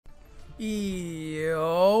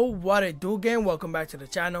Yo, what it do again? Welcome back to the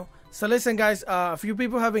channel. So listen guys, a few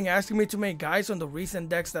people have been asking me to make guides on the recent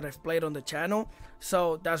decks that I've played on the channel.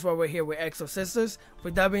 So that's why we're here with Exosisters.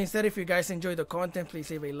 With that being said, if you guys enjoy the content, please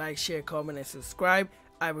leave a like, share, comment, and subscribe.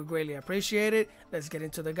 I would greatly appreciate it. Let's get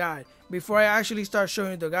into the guide. Before I actually start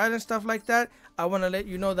showing you the guide and stuff like that, I want to let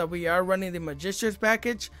you know that we are running the Magicians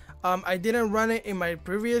package. I didn't run it in my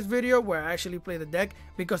previous video where I actually played the deck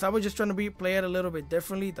because I was just trying to play it a little bit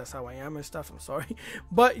differently. That's how I am and stuff. I'm sorry.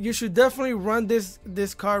 But you should definitely run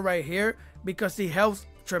this card right here because it helps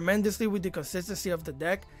tremendously with the consistency of the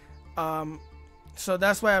deck. So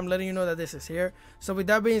that's why I'm letting you know that this is here. So with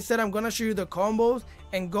that being said, I'm going to show you the combos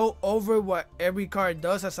and go over what every card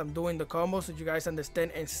does as I'm doing the combos so you guys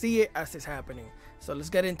understand and see it as it's happening. So let's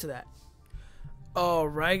get into that.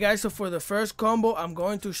 Alright guys, so for the first combo, I'm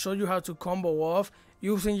going to show you how to combo off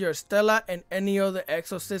using your Stella and any other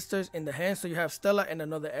Exosisters in the hand. So you have Stella and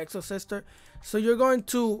another Exosister. So you're going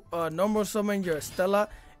to normal summon your Stella.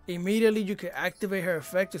 Immediately you can activate her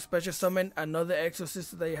effect to special summon another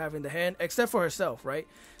Exosister that you have in the hand, except for herself, right?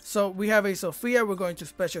 So we have a Sophia, we're going to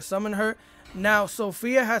special summon her. Now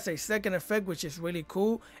Sophia has a second effect which is really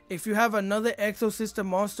cool. If you have another Exosister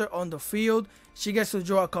monster on the field, she gets to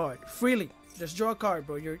draw a card freely. Just draw a card,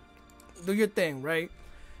 bro. Do your thing, right?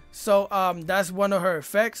 So that's one of her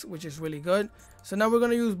effects, which is really good. So now we're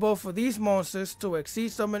going to use both of these monsters to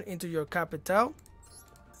exceed summon into your Capital.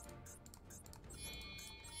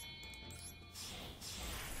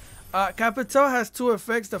 Capital has two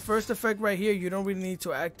effects. The first effect right here, you don't really need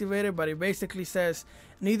to activate it, but it basically says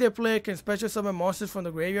neither player can special summon monsters from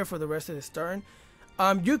the graveyard for the rest of his turn.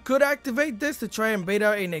 You could activate this to try and bait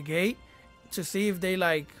out a negate to see if they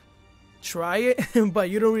like try it,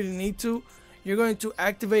 but you don't really need to. You're going to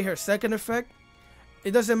activate her second effect.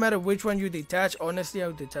 It doesn't matter which one you detach. Honestly,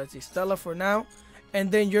 I'll detach the Stella for now.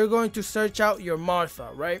 And then you're going to search out your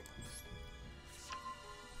Martha, right?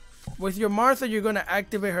 With your Martha, you're going to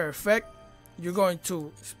activate her effect. You're going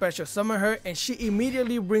to special summon her, and she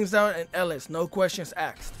immediately brings down an Ellis, no questions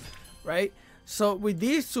asked, right? So with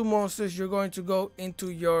these two monsters, you're going to go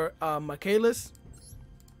into your Michaelis.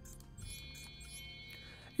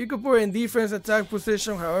 You can put her in defense, attack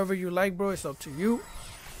position, however you like, bro. It's up to you.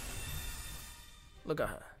 Look at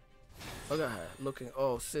her. Look at her. Looking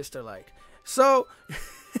all sister-like. So,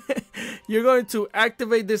 you're going to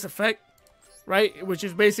activate this effect, right? Which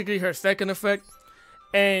is basically her second effect.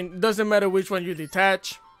 And doesn't matter which one you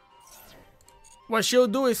detach. What she'll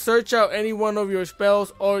do is search out any one of your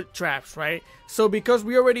spells or traps, right? So, because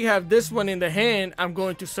we already have this one in the hand, I'm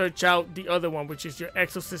going to search out the other one, which is your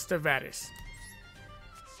Exosister Vadis.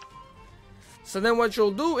 So then what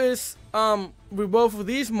you'll do is, with both of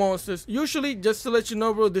these monsters, usually, just to let you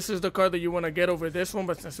know, bro, this is the card that you want to get over this one,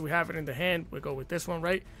 but since we have it in the hand, we'll go with this one,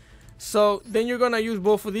 right? So then you're going to use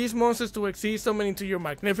both of these monsters to exceed summon into your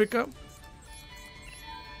Magnifica.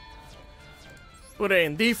 Put it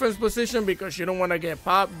in defense position because you don't want to get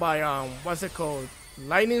popped by, what's it called?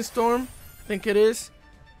 Lightning Storm, I think it is.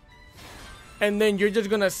 And then you're just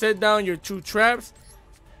going to set down your two traps.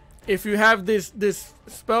 If you have this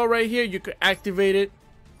spell right here, you could activate it.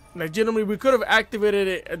 Legitimately, we could have activated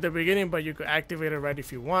it at the beginning, but you could activate it right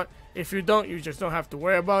if you want. If you don't, you just don't have to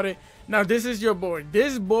worry about it. Now, this is your board.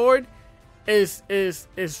 This board is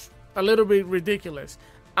a little bit ridiculous.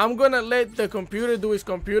 I'm gonna let the computer do its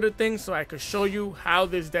computer thing so I could show you how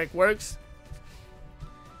this deck works.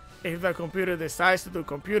 If the computer decides to do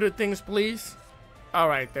computer things, please. All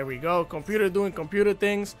right, there we go. Computer doing computer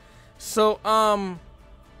things. So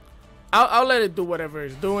I'll let it do whatever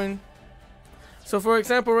it's doing. So for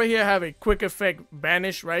example, right here I have a quick effect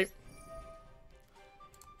banish, right?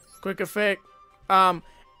 Quick effect.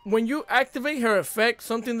 When you activate her effect,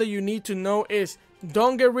 something that you need to know is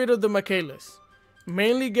don't get rid of the Michaelis.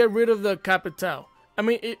 Mainly get rid of the Capital. I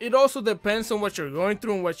mean, it also depends on what you're going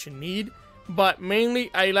through and what you need. But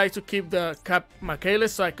mainly I like to keep the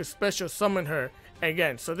Michaelis so I could special summon her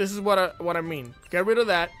again. So this is what I mean. Get rid of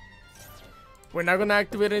that. We're not going to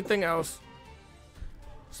activate anything else.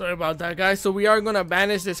 Sorry about that, guys. So we are going to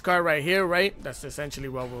banish this card right here, right? That's essentially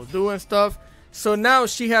what we'll do and stuff. So now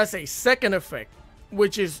she has a second effect,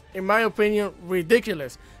 which is, in my opinion,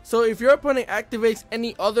 ridiculous. So if your opponent activates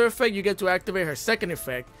any other effect, you get to activate her second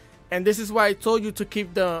effect. And this is why I told you to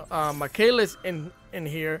keep the Michaelis in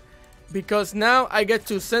here. Because now I get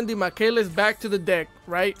to send the Michaelis back to the deck,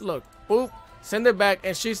 right? Look, boop, send it back.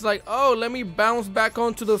 And she's like, oh, let me bounce back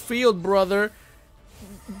onto the field, brother.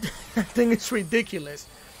 I think it's ridiculous.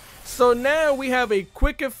 So now we have a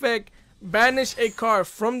quick effect, banish a card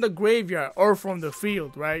from the graveyard or from the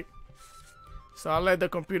field, right? So I'll let the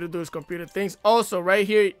computer do its computer things. Also, right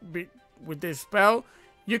here, with this spell,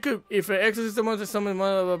 you could, if an Exosister monster summons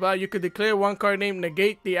blah blah blah, you could declare one card name,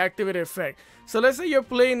 negate the activated effect. So let's say you're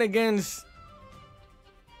playing against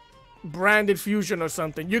Branded Fusion or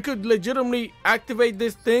something. You could legitimately activate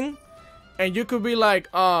this thing, and you could be like,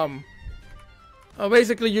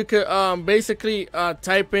 basically you could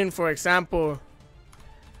type in, for example,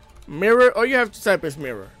 mirror. All you have to type is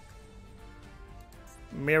mirror.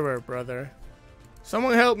 Mirror, brother.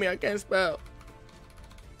 Someone help me, I can't spell.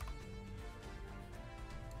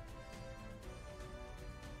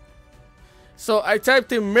 So I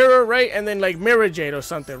typed in mirror, right? And then like Mirror Jade or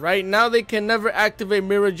something, right? Now they can never activate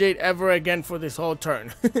Mirror Jade ever again for this whole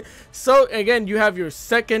turn. So again, you have your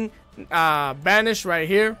second banish right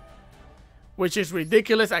here, which is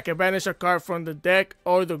ridiculous. I can banish a card from the deck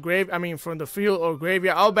or the from the field or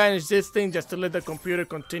graveyard. I'll banish this thing just to let the computer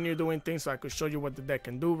continue doing things so I could show you what the deck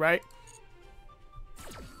can do, right?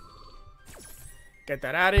 Get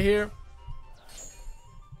that out of here.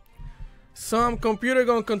 So computer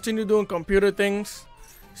gonna continue doing computer things.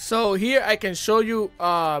 So here I can show you,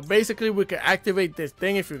 basically we can activate this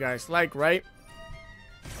thing if you guys like, right?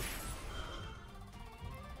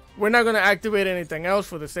 We're not gonna activate anything else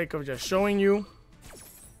for the sake of just showing you.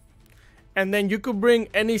 And then you could bring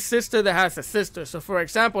any sister that has a sister. So for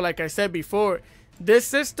example, like I said before, this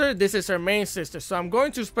sister, this is her main sister. So I'm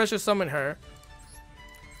going to special summon her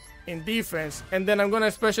in defense, and then I'm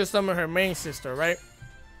gonna special summon her main sister, right?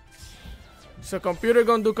 So computer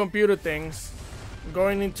gonna do computer things,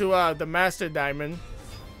 going into the master diamond.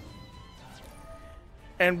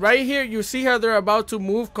 And right here, you see how they're about to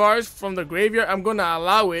move cards from the graveyard. I'm gonna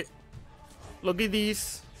allow it. Look at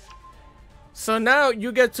these. So now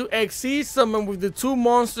you get to exceed summon with the two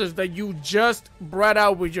monsters that you just brought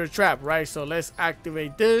out with your trap, right? So let's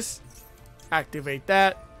activate this, activate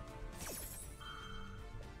that.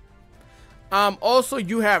 Also,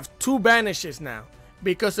 you have two banishes now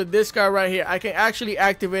because of this card right here. I can actually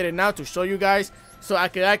activate it now to show you guys. So I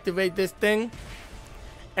can activate this thing,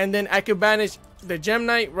 and then I can banish the Gem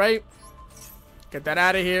Knight, right? Get that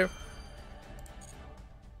out of here.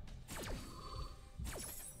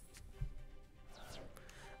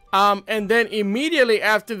 And then immediately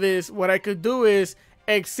after this, what I could do is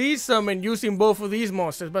exceed summon using both of these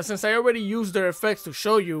monsters. But since I already used their effects to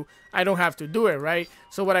show you, I don't have to do it, right?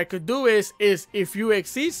 So what I could do is if you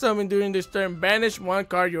exceed summon during this turn, banish one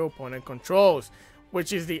card your opponent controls,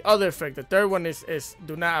 which is the other effect. The third one is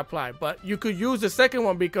do not apply. But you could use the second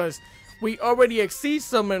one because we already exceed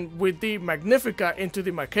summon with the Magnifica into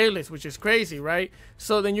the Michaelis, which is crazy, right?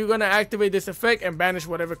 So then you're going to activate this effect and banish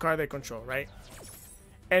whatever card they control, right?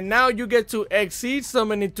 And now you get to exceed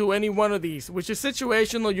summon into any one of these, which is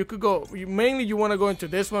situational. You could go, mainly you want to go into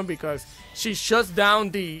this one because she shuts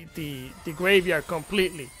down the graveyard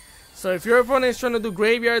completely. So if your opponent is trying to do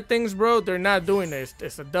graveyard things, bro, they're not doing it.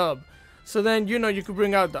 It's a dub. So then, you know, you could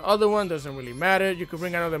bring out the other one. Doesn't really matter. You could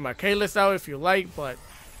bring another Michaelis out if you like, but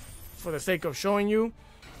for the sake of showing you,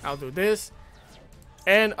 I'll do this.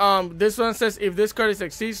 And this one says if this card is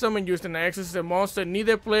exceed summon used in an Exosister monster,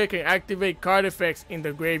 neither player can activate card effects in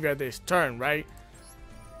the graveyard this turn, right?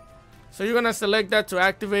 So you're gonna select that to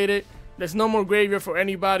activate it. There's no more graveyard for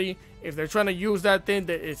anybody. If they're trying to use that thing,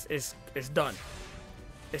 it's done.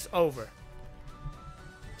 It's over.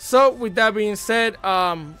 So with that being said,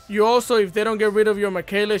 you also, if they don't get rid of your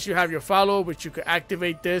Michaelis, you have your follow, which you could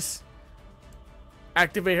activate this.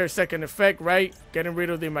 Activate her second effect, right? Getting rid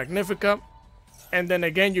of the Magnifica. And then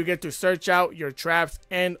again, you get to search out your traps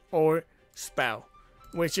and or spell,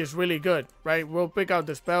 which is really good, right? We'll pick out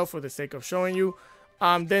the spell for the sake of showing you.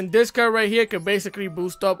 Then this card right here could basically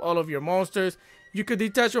boost up all of your monsters. You could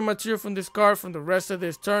detach your material from this card from the rest of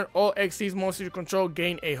this turn. All Xyz monsters you control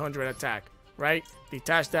gain 800 attack, right?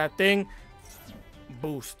 Detach that thing,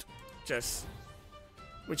 boost,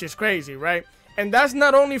 which is crazy, right? And that's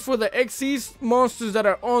not only for the Xyz monsters that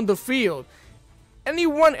are on the field. Any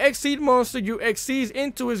one Exceed monster you Exceed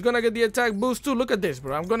into is gonna get the attack boost too. Look at this,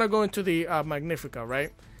 bro. I'm gonna go into the Magnifica,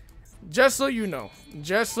 right? Just so you know.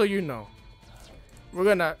 Just so you know. We're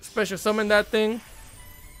gonna special summon that thing.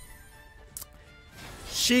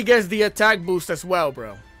 She gets the attack boost as well,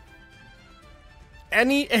 bro.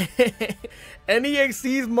 Any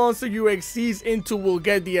Exceed monster you Exceed into will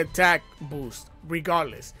get the attack boost,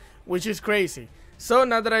 regardless. Which is crazy. So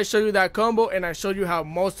now that I show you that combo and I showed you how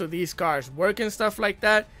most of these cards work and stuff like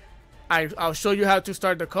that, I'll show you how to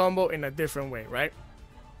start the combo in a different way, right?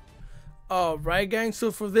 Alright, gang,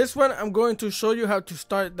 so for this one, I'm going to show you how to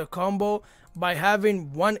start the combo by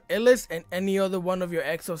having one Illus and any other one of your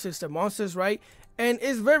Exosister monsters, right? And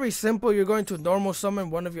it's very simple. You're going to normal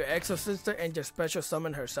summon one of your Exosister and just special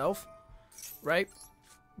summon herself, right?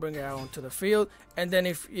 bring it out onto the field. And then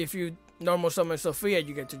if you normal summon Sophia,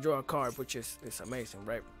 you get to draw a card, which is amazing,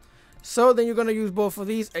 right? So then you're gonna use both of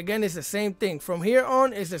these. Again, it's the same thing. From here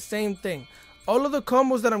on, it's the same thing. All of the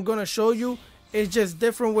combos that I'm gonna show you is just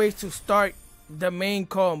different ways to start the main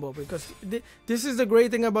combo, because this is the great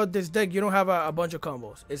thing about this deck. You don't have a bunch of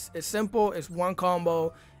combos. It's simple. It's one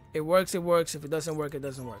combo. It works. It works. If it doesn't work, it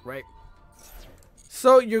doesn't work, right?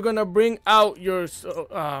 So you're gonna bring out your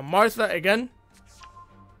Martha again,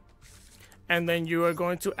 and then you are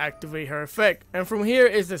going to activate her effect. And from here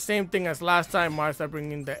is the same thing as last time. Martha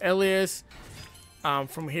bringing the Elias.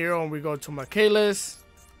 From here on, we go to Michaelis,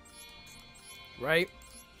 right?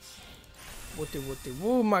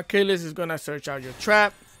 Woo. Michaelis is gonna search out your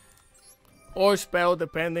trap or spell,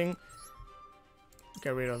 depending.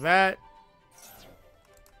 Get rid of that.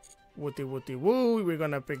 Woo. We're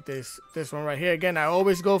gonna pick this one right here. Again, I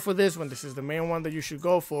always go for this one. This is the main one that you should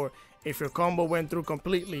go for. If your combo went through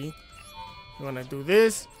completely, you're gonna do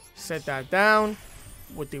this. Set that down.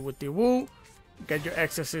 Woo. Get your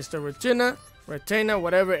Exosister Retainer,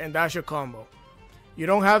 whatever, and that's your combo. You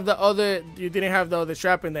don't have you didn't have the other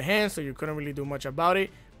trap in the hand, so you couldn't really do much about it.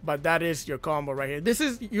 But that is your combo right here. This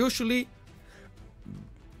is usually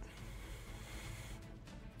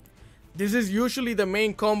the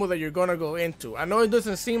main combo that you're gonna go into. I know it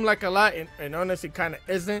doesn't seem like a lot, and honestly, kind of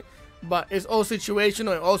isn't. But it's all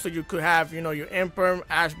situational, and also you could have, your Imperm,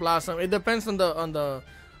 Ash Blossom. It depends on the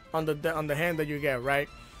hand that you get, right?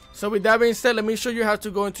 So with that being said, let me show you how to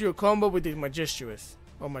go into your combo with the Magistress.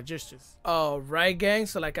 Alright, gang,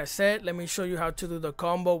 so like I said, let me show you how to do the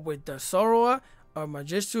combo with the Soroa or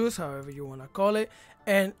Magistress, however you want to call it.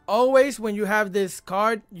 And always when you have this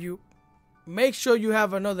card, you make sure you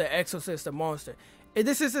have another Exosister monster.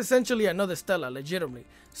 This is essentially another Stella, legitimately.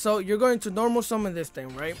 So you're going to normal summon this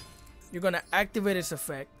thing, right? You're going to activate its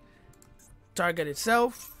effect, target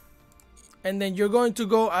itself, and then you're going to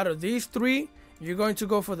go out of these three, you're going to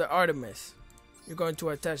go for the Artemis. You're going to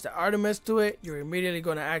attach the Artemis to it. You're immediately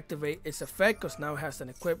going to activate its effect, because now it has an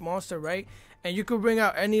equipped monster, right? And you could bring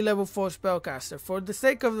out any level 4 spellcaster. For the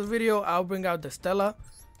sake of the video, I'll bring out the Stella.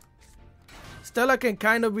 Stella can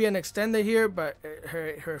kind of be an extender here, but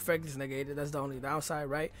her effect is negated. That's the only downside,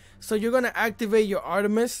 right? So you're going to activate your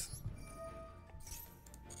Artemis.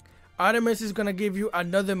 Artemis is going to give you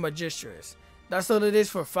another Magistress. That's all it is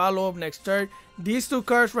for follow-up next turn. These two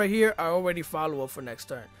cards right here are already follow-up for next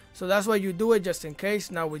turn. So that's why you do it, just in case.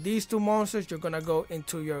 Now with these two monsters, you're going to go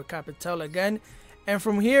into your Capital again. And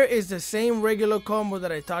from here is the same regular combo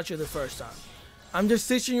that I taught you the first time. I'm just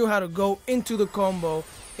teaching you how to go into the combo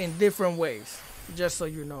in different ways, just so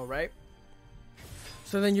you know, right?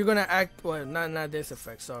 So then you're going to not this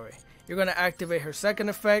effect, sorry. You're going to activate her second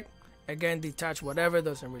effect. Again, detach whatever,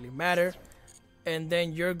 doesn't really matter. And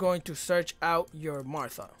then you're going to search out your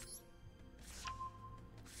Martha.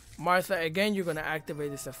 Martha, again, you're going to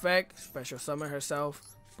activate this effect, special summon herself.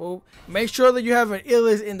 Boop. Make sure that you have an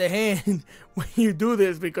Illis in the hand when you do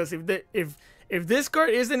this, because if this card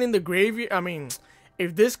isn't in the graveyard,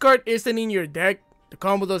 if this card isn't in your deck, the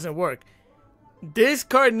combo doesn't work. This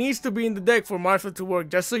card needs to be in the deck for Martha to work,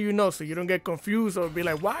 just so you know, so you don't get confused or be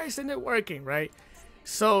like, why isn't it working, right?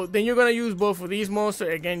 So then you're going to use both of these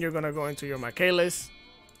monsters. Again, you're going to go into your Michaelis.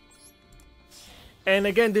 And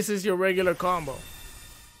again, this is your regular combo.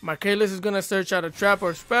 Michaelis is going to search out a trap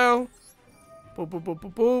or spell.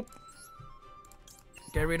 Boop.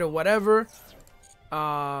 Get rid of whatever.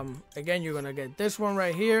 Again, you're going to get this one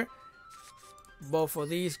right here. Both of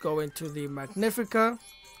these go into the Magnifica.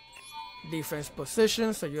 Defense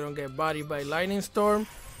position, so you don't get bodied by Lightning Storm.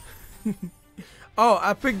 Oh,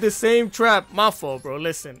 I picked the same trap. My fault, bro.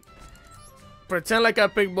 Listen. Pretend like I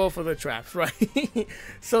picked both of the traps, right?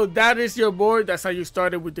 So that is your board. That's how you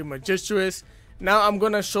started with the Magistress. Now I'm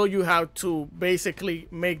going to show you how to basically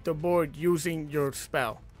make the board using your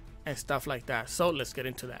spell and stuff like that. So let's get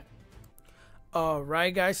into that.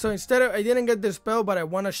 Alright, guys. So I didn't get the spell, but I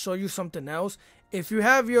want to show you something else. If you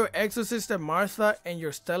have your Exosister Martha and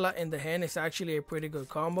your Stella in the hand, it's actually a pretty good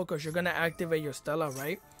combo, because you're going to activate your Stella,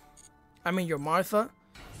 right? Your Martha.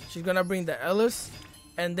 She's going to bring the Ellis.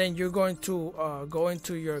 And then you're going to go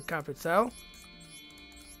into your Capital.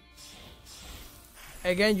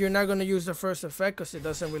 Again, you're not going to use the first effect, because it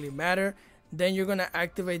doesn't really matter. Then you're going to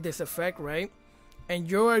activate this effect, right?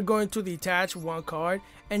 And you are going to detach one card.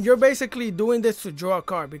 And you're basically doing this to draw a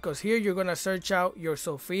card, because here you're going to search out your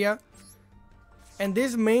Sophia. And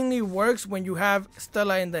this mainly works when you have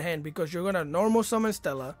Stella in the hand, because you're going to normal summon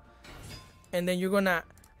Stella. And then you're going to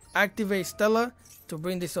activate Stella to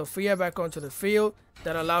bring the Sophia back onto the field.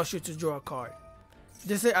 That allows you to draw a card.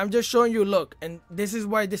 I'm just showing you, look, and this is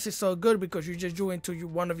why this is so good, because you just drew into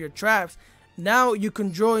one of your traps. Now you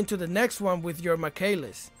can draw into the next one with your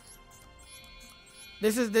Michaelis.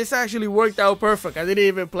 This actually worked out perfect. I didn't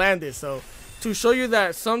even plan this, so to show you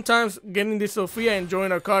that sometimes getting the Sophia and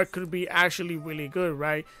drawing a card could be actually really good,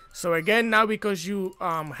 right? So again, now because you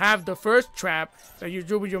have the first trap that you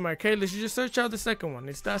drew with your Michaelis, you just search out the second one.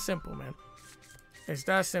 It's that simple, man. It's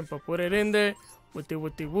that simple. Put it in there with the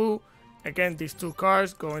woo. Again, these two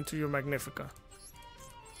cards go into your Magnifica.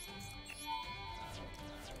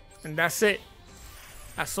 And that's it.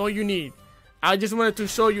 That's all you need. I just wanted to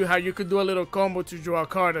show you how you could do a little combo to draw a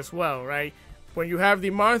card as well, right? When you have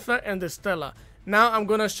the Martha and the Stella. Now I'm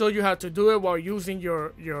gonna show you how to do it while using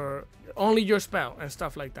your only your spell and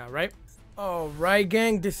stuff like that, right? Alright,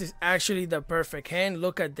 gang, this is actually the perfect hand.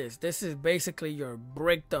 Look at this. This is basically your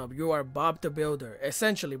bricked up. You are Bob the Builder,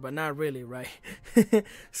 essentially, but not really, right?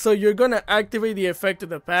 So you're gonna activate the effect of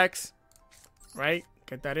the packs, right?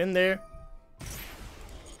 Get that in there.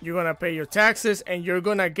 You're gonna pay your taxes, and you're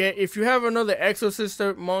gonna get, if you have another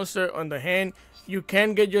Exosister monster on the hand, you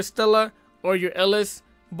can get your Stella or your Ellis,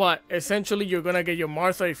 but essentially you're gonna get your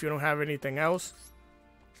Martha if you don't have anything else.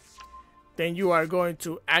 Then you are going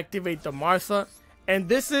to activate the Martha, and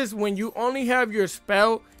this is when you only have your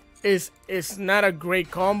spell. It's not a great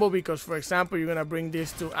combo, because for example, you're gonna bring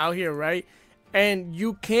these two out here, right? And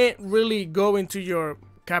you can't really go into your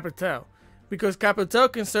Capital, because Capital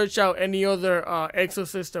can search out any other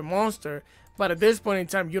Exosister monster, but at this point in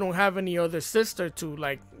time you don't have any other sister to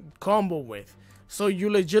like combo with, so you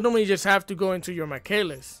legitimately just have to go into your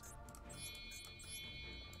Michaelis.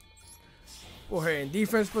 Put her in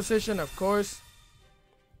defense position, of course.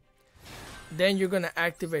 Then you're gonna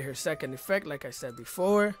activate her second effect, like I said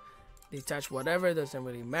before. Detach whatever, doesn't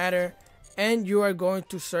really matter. And you are going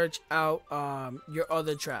to search out your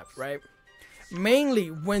other trap, right? Mainly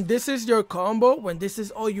when this is your combo, when this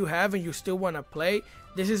is all you have and you still want to play,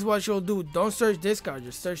 this is what you'll do. Don't search this card,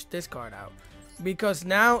 just search this card out. Because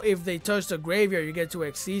now if they touch the graveyard, you get to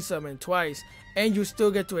Exceed Summon twice, and you still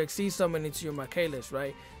get to Exceed Summon into your Michaelis,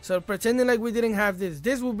 right? So pretending like we didn't have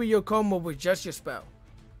this will be your combo with just your spell.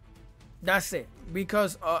 That's it.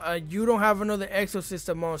 Because you don't have another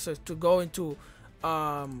Exosister monster to go into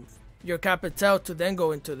your Capital to then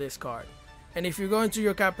go into this card. And if you go into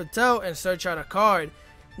your Capital and search out a card,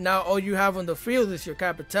 now all you have on the field is your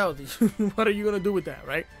Capital. What are you going to do with that,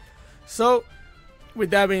 right? So with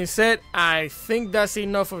that being said, I think that's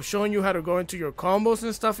enough of showing you how to go into your combos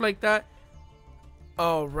and stuff like that.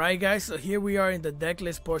 Alright guys, so here we are in the deck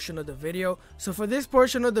list portion of the video. So for this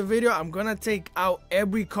portion of the video, I'm gonna take out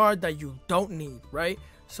every card that you don't need, right?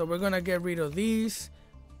 So we're gonna get rid of these,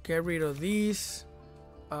 get rid of these,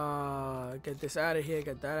 get this out of here,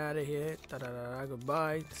 get that out of here, ta-da-da-da,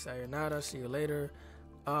 goodbye, sayonara, see you later.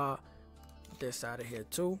 This out of here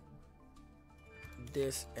too,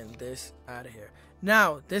 this and this out of here.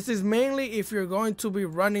 Now this is mainly if you're going to be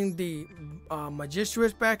running the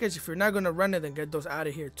Magistrate package. If you're not going to run it, then get those out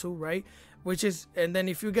of here too, right? Which is, and then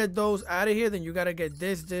if you get those out of here, then you got to get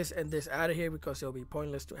this and this out of here, because it'll be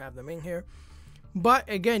pointless to have them in here. But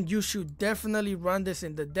again, you should definitely run this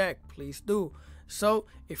in the deck, please do. So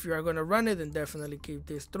if you are going to run it, then definitely keep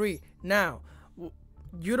these three. Now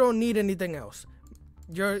you don't need anything else.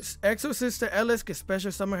 Your Exosister Ellis can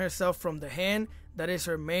special summon herself from the hand. That is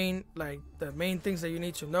her main, like the main things that you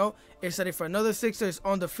need to know is that if another Sixer is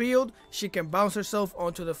on the field, she can bounce herself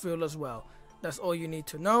onto the field as well. That's all you need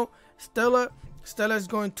to know. Stella is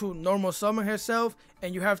going to normal summon herself,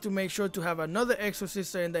 and you have to make sure to have another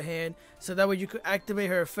Exosister in the hand, so that way you could activate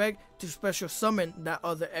her effect to special summon that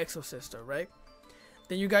other Exosister, right?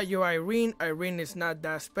 Then you got your Irene. Irene is not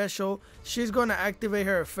that special. She's going to activate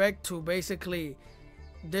her effect to basically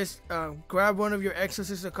grab one of your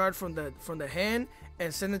Exosister card from the hand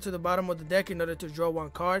and send it to the bottom of the deck in order to draw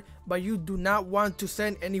one card. But you do not want to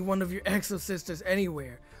send any one of your Exosisters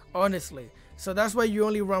anywhere, honestly. So that's why you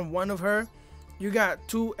only run one of her. You got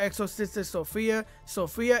two Exosister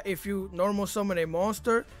Sophia, if you normal summon a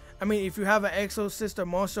monster, if you have an Exosister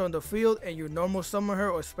monster on the field and you normal summon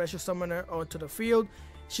her or special summon her onto the field,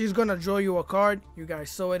 she's gonna draw you a card. You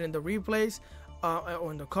guys saw it in the replays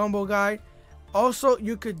on the combo guide. Also,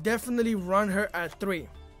 you could definitely run her at 3.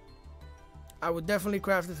 I would definitely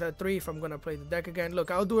craft this at 3 if I'm gonna play the deck again. Look,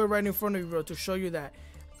 I'll do it right in front of you, bro, to show you that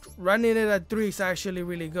running it at 3 is actually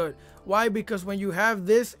really good. Why? Because when you have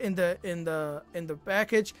this in the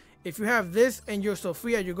package, if you have this and your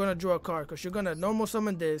Sophia, you're gonna draw a card, because you're gonna normal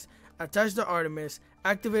summon this, attach the Artemis,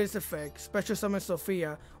 activate its effect, special summon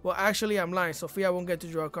Sophia. Well, actually, I'm lying. Sophia won't get to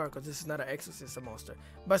draw a card because this is not an Exorcist monster.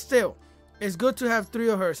 But still, It's good to have 3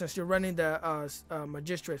 of her since you're running the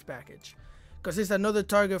Magistrates package, because it's another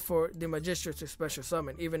target for the Magistrates to special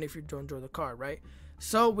summon, even if you don't draw the card, right?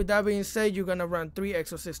 So with that being said, you're gonna run 3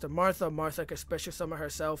 Exosister Martha. Martha can special summon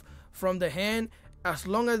herself from the hand as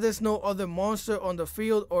long as there's no other monster on the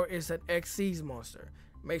field or is an Xyz monster.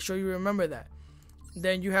 Make sure you remember that.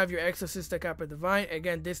 Then you have your Exosister Kappa Divine.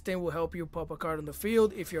 Again, this thing will help you pop a card on the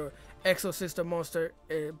field. If your Exosister monster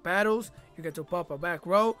battles, you get to pop a back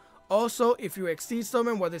row. Also, if you Xyz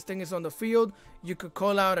summon while this thing is on the field, you could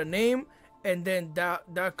call out a name, and then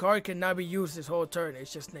that card cannot be used this whole turn.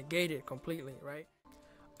 It's just negated completely, right?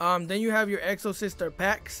 Then you have your Exosister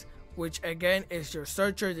packs, which again is your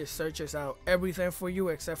searcher. This searches out everything for you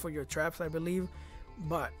except for your traps, I believe.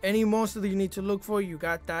 But any monster that you need to look for, you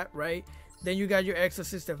got that, right? Then you got your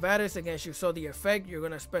Exosister Vadis. Again, you saw the effect. You're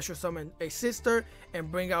going to special summon a sister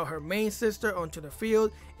and bring out her main sister onto the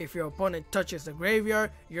field. If your opponent touches the graveyard,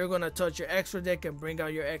 you're going to touch your extra deck and bring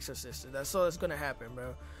out your Exosister. That's all that's going to happen,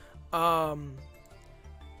 bro.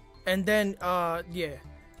 And then, yeah.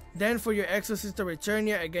 Then for your Exosister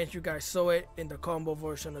Returnia, again, you guys saw it in the combo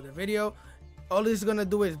version of the video. All it's going to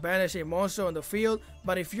do is banish a monster on the field.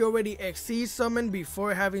 But if you already Xyz summon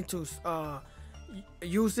before having to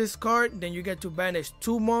use this card, then you get to banish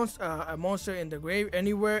 2 monsters, a monster in the grave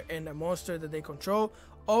anywhere and a monster that they control.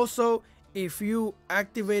 Also, if you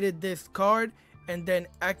activated this card and then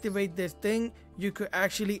activate this thing, you could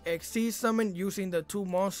actually Xyz summon using the 2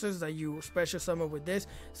 monsters that you special summon with this.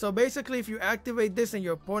 So basically, if you activate this and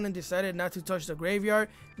your opponent decided not to touch the graveyard,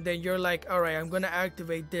 then you're like, alright, I'm gonna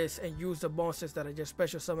activate this and use the monsters that I just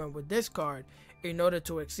special summon with this card in order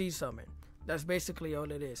to Xyz summon. That's basically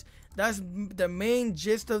all it is. That's the main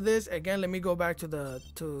gist of this. Again, let me go back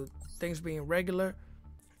to things being regular.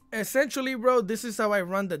 Essentially, bro, this is how I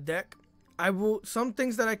run the deck. Some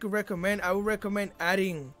things that I could recommend. I would recommend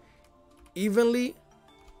adding evenly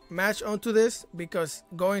match onto this, because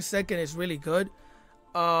going second is really good.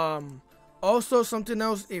 Also, something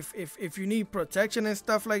else, if you need protection and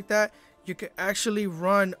stuff like that, you can actually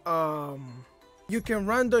run you can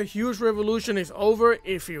run the Huge Revolution is over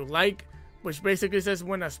if you like, which basically says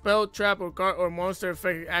when a spell, trap, or card or monster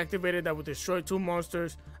effect is activated that will destroy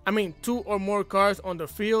 2 or more cards on the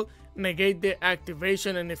field, negate their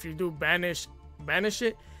activation, and if you do, banish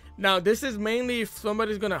it. Now this is mainly if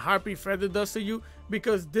somebody's gonna Harpy Feather Dust to you,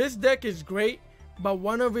 because this deck is great, but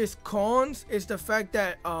one of its cons is the fact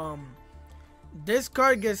that this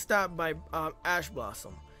card gets stopped by Ash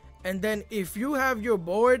Blossom, and then if you have your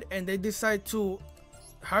board and they decide to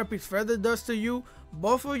Harpy Feather Dust to you,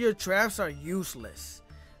 both of your traps are useless.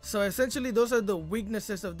 So essentially, those are the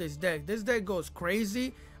weaknesses of this deck. This deck goes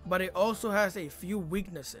crazy, but it also has a few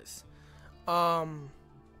weaknesses.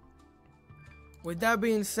 With that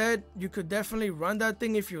being said, you could definitely run that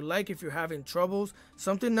thing if you like, if you're having troubles.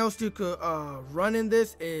 Something else you could run in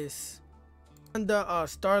this is the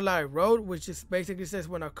Starlight Road, which is basically says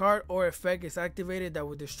when a card or effect is activated that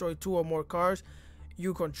will destroy 2 or more cards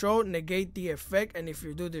you control, negate the effect, and if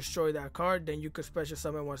you do destroy that card, then you could special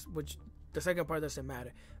summon one, which the second part doesn't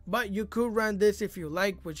matter. But you could run this if you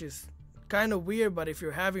like, which is kind of weird, but if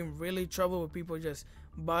you're having really trouble with people just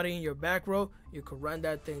bodying your back row, you could run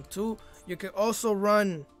that thing too. You can also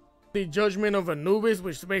run the Judgment of Anubis,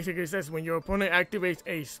 which basically says when your opponent activates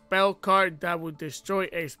a spell card that will destroy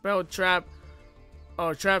a spell, trap,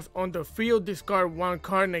 or traps on the field, discard 1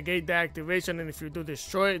 card, negate the activation, and if you do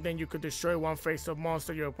destroy it, then you could destroy 1 face-up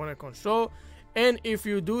monster your opponent control. And if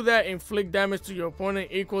you do that, inflict damage to your opponent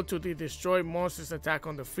equal to the destroyed monster's attack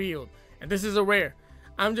on the field. And this is a rare.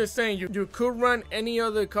 I'm just saying you could run any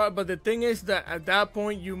other card, but the thing is that at that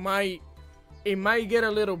point it might get a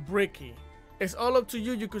little bricky. It's all up to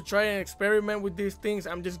you. You could try and experiment with these things.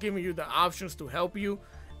 I'm just giving you the options to help you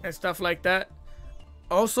and stuff like that.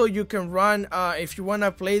 Also, you can run if you want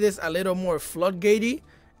to play this a little more floodgatey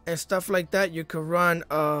and stuff like that, you can run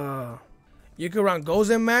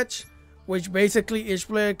Gozen Match, which basically each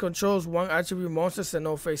player controls 1 attribute monsters and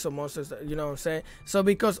no face-up monsters, you know what I'm saying? So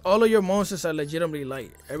because all of your monsters are legitimately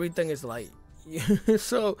light, everything is light.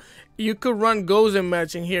 So you could run Gozen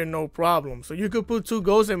Match in here, no problem. So you could put 2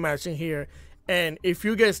 Gozen Match in here, and if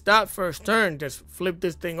you get stopped first turn, just flip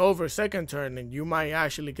this thing over second turn, and you might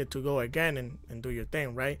actually get to go again and do your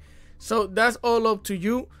thing, right? So that's all up to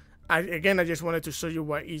you. I just wanted to show you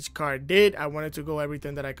what each card did. I wanted to go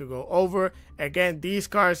everything that I could go over. Again, these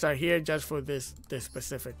cards are here just for this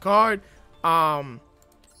specific card.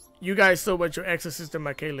 You guys saw what your Exosister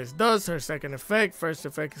Michaelis does. Her second effect. First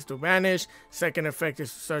effect is to banish. Second effect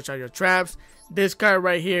is to search out your traps. This card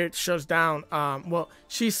right here shuts down. Well,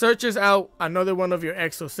 she searches out another one of your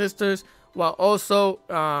Exosisters, while also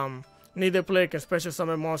Neither player can special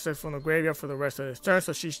summon monsters from the graveyard for the rest of this turn,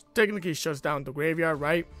 so she technically shuts down the graveyard,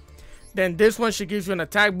 right? Then this one, she gives you an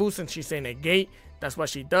attack boost and she's a negate. That's what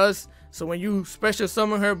she does. So when you special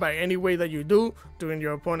summon her by any way that you do during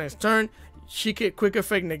your opponent's turn, she can quick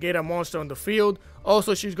effect negate a monster on the field.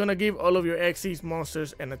 Also, she's gonna give all of your Xyz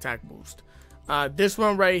monsters an attack boost. This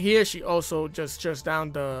one right here, she also just shuts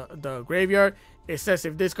down the graveyard. It says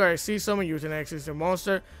if this card sees someone using an Exosister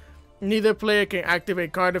monster, neither player can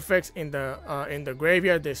activate card effects in the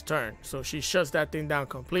graveyard this turn. So she shuts that thing down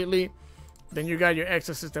completely. Then you got your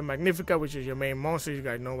Exosister Magnifica, which is your main monster. You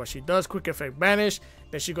guys know what she does. Quick effect banish.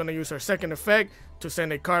 Then she's gonna use her second effect to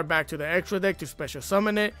send a card back to the extra deck to special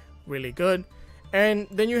summon it. Really good. And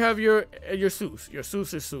then you have your Zeus. Your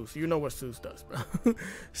Zeus is Zeus. You know what Zeus does, bro.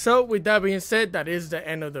 So with that being said, that is the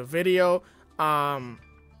end of the video. I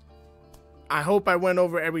hope I went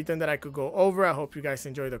over everything that I could go over. I hope you guys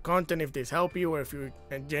enjoy the content. If this helped you, or if you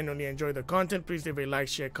genuinely enjoy the content, please leave a like,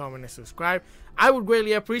 share, comment, and subscribe. I would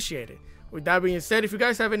greatly appreciate it. With that being said, if you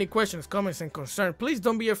guys have any questions, comments, and concerns, please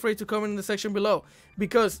don't be afraid to comment in the section below,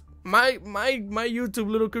 because my YouTube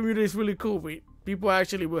little community is really cool. People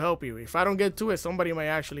actually will help you. If I don't get to it, somebody might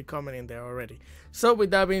actually comment in there already. So with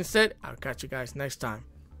that being said, I'll catch you guys next time.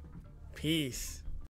 Peace.